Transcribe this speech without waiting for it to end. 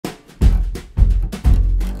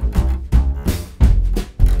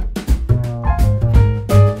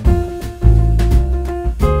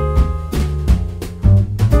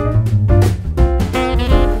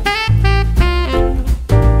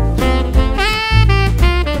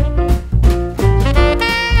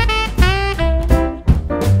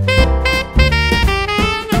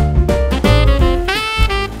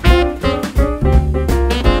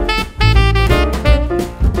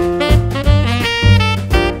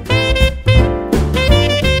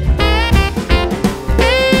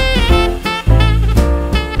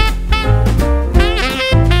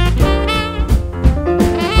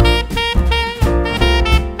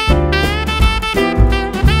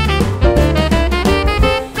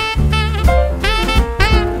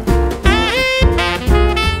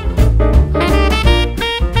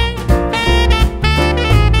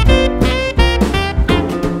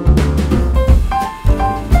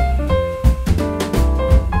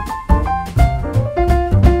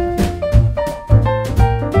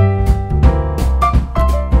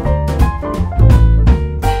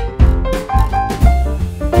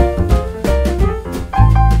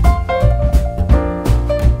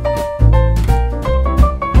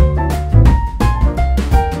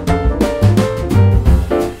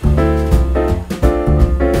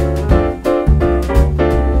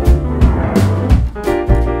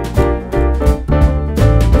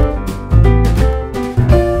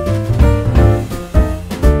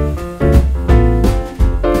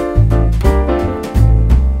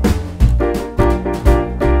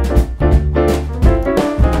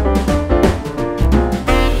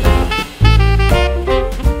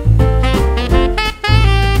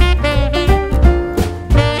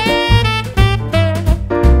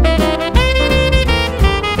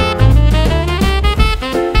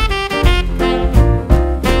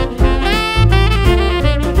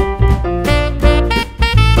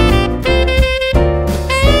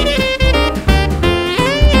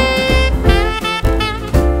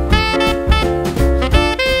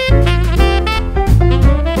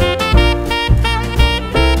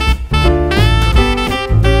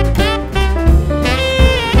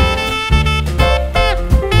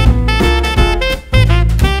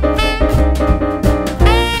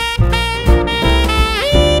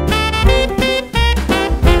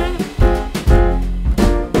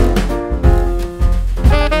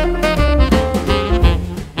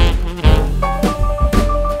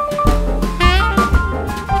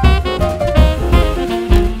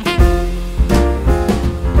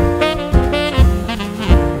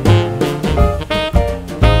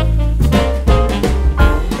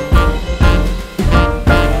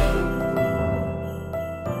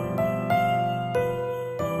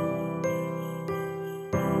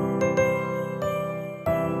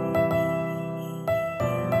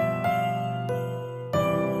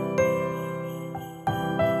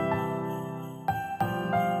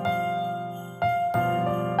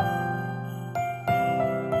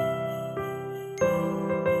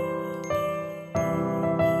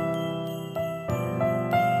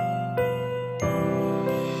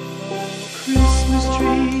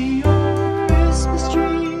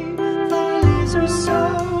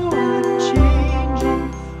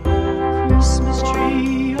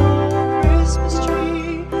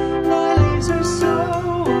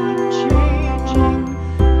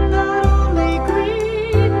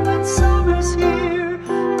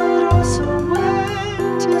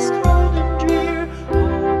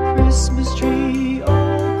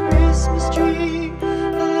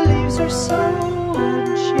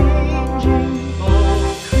unchanging.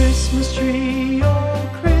 Oh, Christmas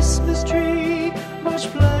tree, much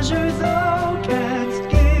pleasure thou canst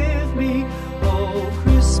give me. Oh,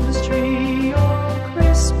 Christmas tree,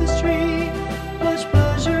 much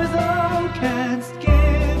pleasure thou canst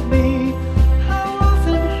give me. How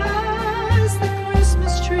often has the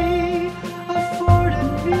Christmas tree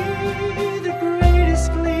afforded me the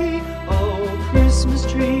greatest glee? Oh, Christmas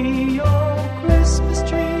tree,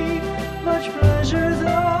 much pleasure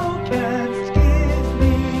thou canst give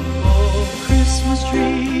me. Oh, Christmas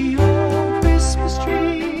tree,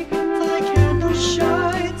 thy candle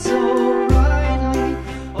shines so brightly.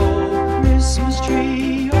 Oh, Christmas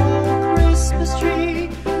tree,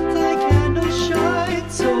 thy candle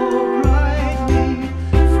shines so brightly.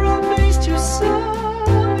 From base to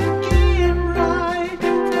summit, gay and bright,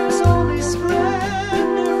 there's only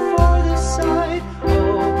splendor for the sight.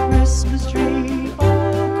 Oh, Christmas tree,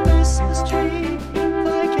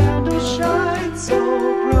 thy candle shines so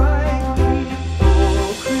brightly.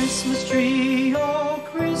 Oh, Christmas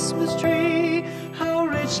tree, how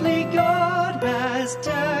richly God has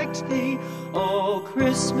decked thee. Oh,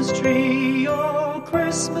 Christmas tree,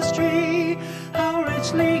 how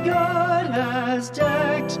richly God has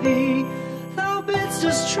decked thee. Thou bidst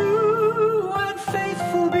us true and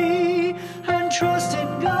faithful be, and trust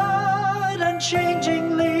in God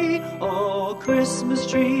unchangingly. Oh, Christmas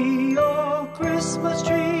tree,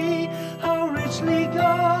 how richly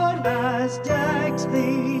God has decked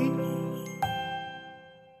thee.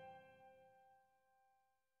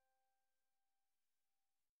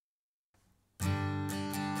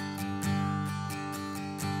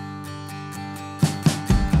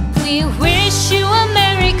 We wish you a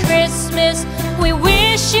Merry Christmas. We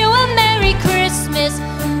wish you a Merry Christmas.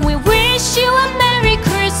 We wish you a Merry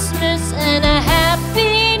Christmas and a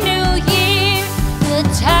Happy New Year. The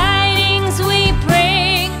tidings we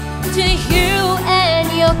bring to you and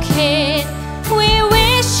your kid. We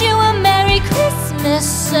wish you a Merry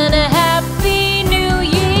Christmas and a Happy New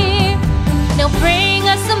Year. Now bring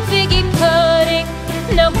us some figgy pudding.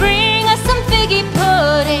 Now bring us some figgy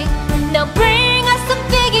pudding. Now bring us some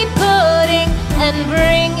figgy pudding and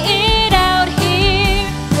bring it out here.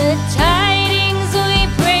 The tidings we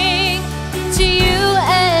bring to you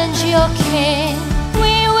and your kin.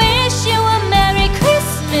 We wish you a Merry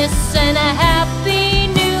Christmas and a Happy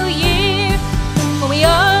New Year. For we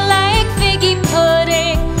all like figgy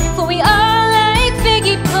pudding. For we all like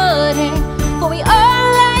figgy pudding. For we all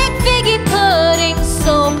like figgy pudding.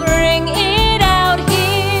 So bring it out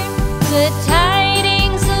here. The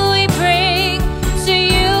tidings we bring to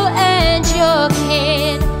you and your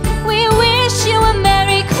kin. We wish you a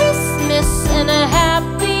Merry Christmas and a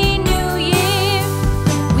Happy New Year.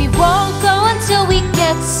 We won't go until we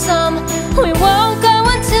get some. We won't go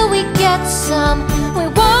until we get some.